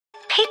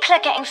People are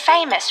getting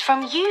famous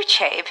from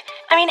YouTube.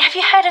 I mean, have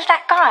you heard of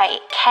that guy,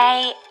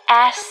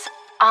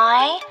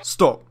 KSI?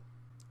 Stop.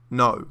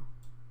 No.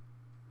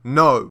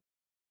 No.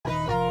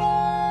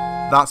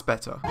 That's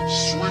better.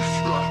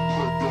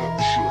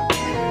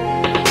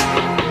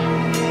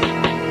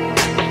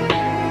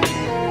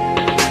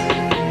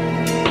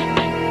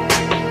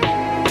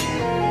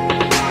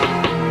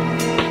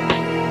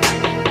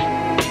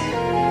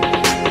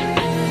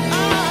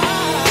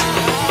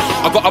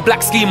 I got a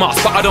black ski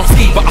mask, but I don't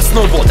ski, but I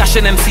snowboard, dash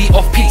an MC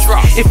off peak.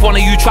 If one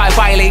of you try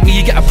violate me,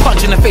 you get a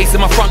punch in the face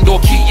with my front door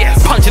key.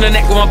 Punch in the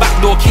neck with my back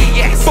door key.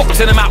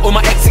 Boxing them out with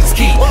my X6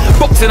 key.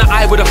 Boxing the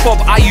eye with a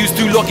fob I used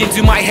to log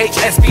into my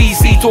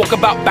HSBC. Talk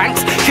about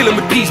banks, kill him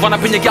with peas. Run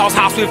up in your gal's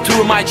house with 2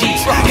 of my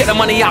G's. Get the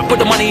money out,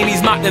 put the money in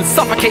his mouth, then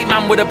suffocate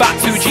man with about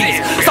 2 G's.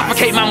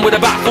 Suffocate man with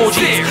about 4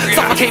 G's.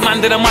 Suffocate man,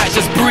 then I might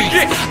just breathe.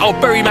 I'll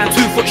bury man 2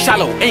 foot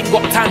shallow, ain't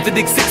got time to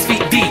dig 6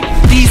 feet deep.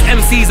 These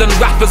MCs and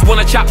rappers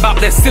wanna chat about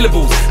their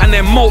syllables and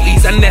their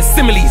multis and their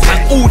similes and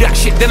all that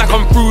shit. Then I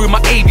come through with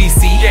my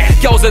ABC.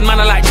 Girls and man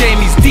are like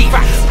Jamie's deep.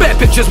 Better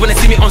pictures when they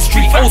see me on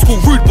street. Old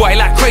school rude boy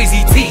like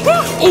Crazy T.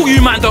 All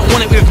you man don't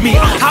want it with me.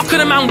 How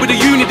can a man with a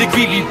uni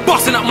degree be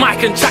busting up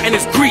mic and chatting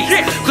his grief?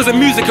 Cause the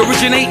music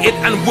originated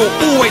and will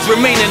always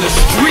remain in the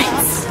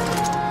streets.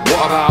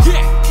 What about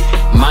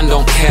man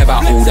don't care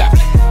about all that?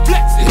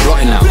 It's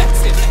rotting now.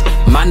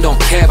 Man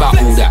don't care about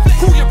all that.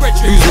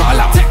 Who's not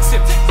allowed?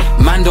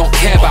 Man don't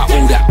care about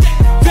all that.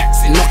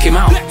 Knock him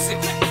out.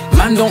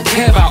 Man don't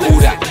care about all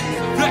that.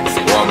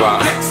 What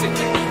about?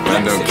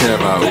 Man don't care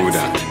about all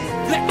that.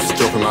 Just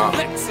drop him out.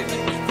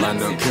 Man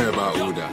don't care about all that.